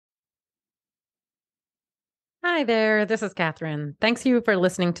Hi there, this is Catherine. Thanks you for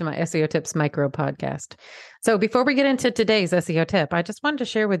listening to my SEO Tips micro podcast. So, before we get into today's SEO tip, I just wanted to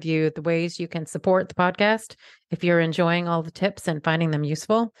share with you the ways you can support the podcast if you're enjoying all the tips and finding them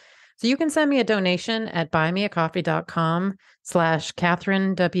useful. So, you can send me a donation at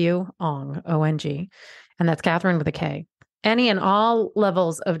buymeacoffee.com/Catherine W. Ong, O-N-G, and that's Catherine with a K. Any and all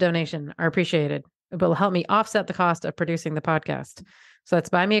levels of donation are appreciated. It will help me offset the cost of producing the podcast. So, that's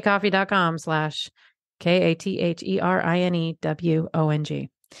buymeacoffee.com/KATHERINEWONG.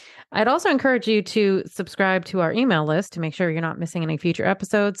 I'd also encourage you to subscribe to our email list to make sure you're not missing any future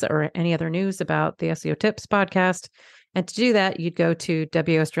episodes or any other news about the SEO Tips podcast. And to do that, you'd go to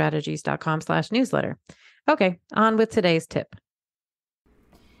wostrategies.com/newsletter. Okay, on with today's tip.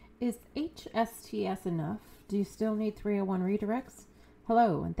 Is HSTS enough? Do you still need 301 redirects?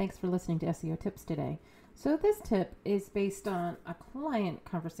 Hello, and thanks for listening to SEO Tips today. So this tip is based on a client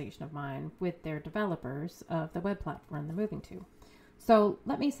conversation of mine with their developers of the web platform they're moving to. So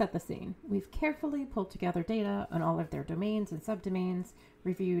let me set the scene. We've carefully pulled together data on all of their domains and subdomains,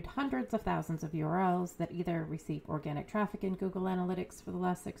 reviewed hundreds of thousands of URLs that either receive organic traffic in Google Analytics for the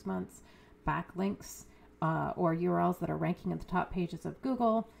last 6 months, backlinks, or URLs that are ranking at the top pages of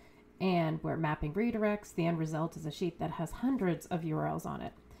Google, and we're mapping redirects. The end result is a sheet that has hundreds of URLs on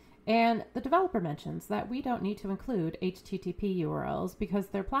it. And the developer mentions that we don't need to include HTTP URLs because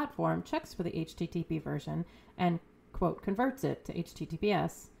their platform checks for the HTTP version and, quote, converts it to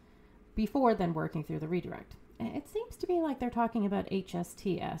HTTPS before then working through the redirect. It seems to me like they're talking about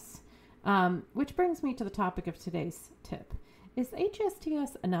HSTS, which brings me to the topic of today's tip. Is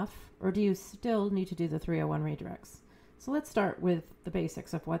HSTS enough, or do you still need to do the 301 redirects? So let's start with the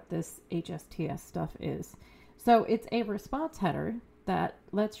basics of what this HSTS stuff is. So it's a response header that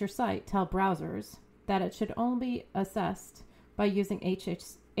lets your site tell browsers that it should only be assessed by using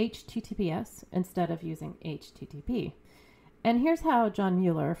HTTPS instead of using HTTP. And here's how John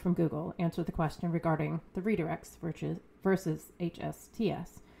Mueller from Google answered the question regarding the redirects versus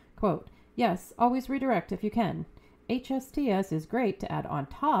HSTS. Quote, yes, always redirect if you can. HSTS is great to add on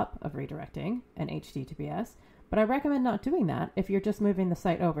top of redirecting an HTTPS, but I recommend not doing that if you're just moving the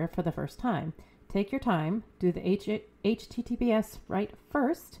site over for the first time. Take your time, do the HTTPS right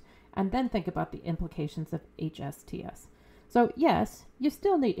first, and then think about the implications of HSTS. So yes, you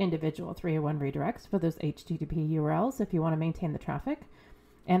still need individual 301 redirects for those HTTP URLs if you want to maintain the traffic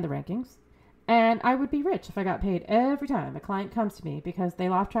and the rankings. And I would be rich if I got paid every time a client comes to me because they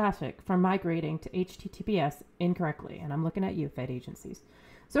lost traffic from migrating to HTTPS incorrectly. And I'm looking at you, Fed agencies.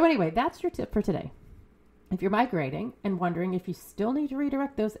 So anyway, that's your tip for today. If you're migrating and wondering if you still need to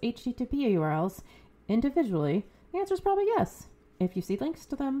redirect those HTTP URLs individually, the answer is probably yes, if you see links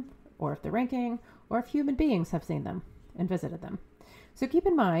to them, or if they're ranking, or if human beings have seen them and visited them. So keep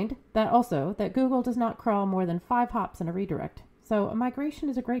in mind that also that Google does not crawl more than 5 hops in a redirect. So a migration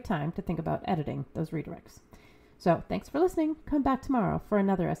is a great time to think about editing those redirects. So thanks for listening. Come back tomorrow for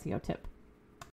another SEO tip.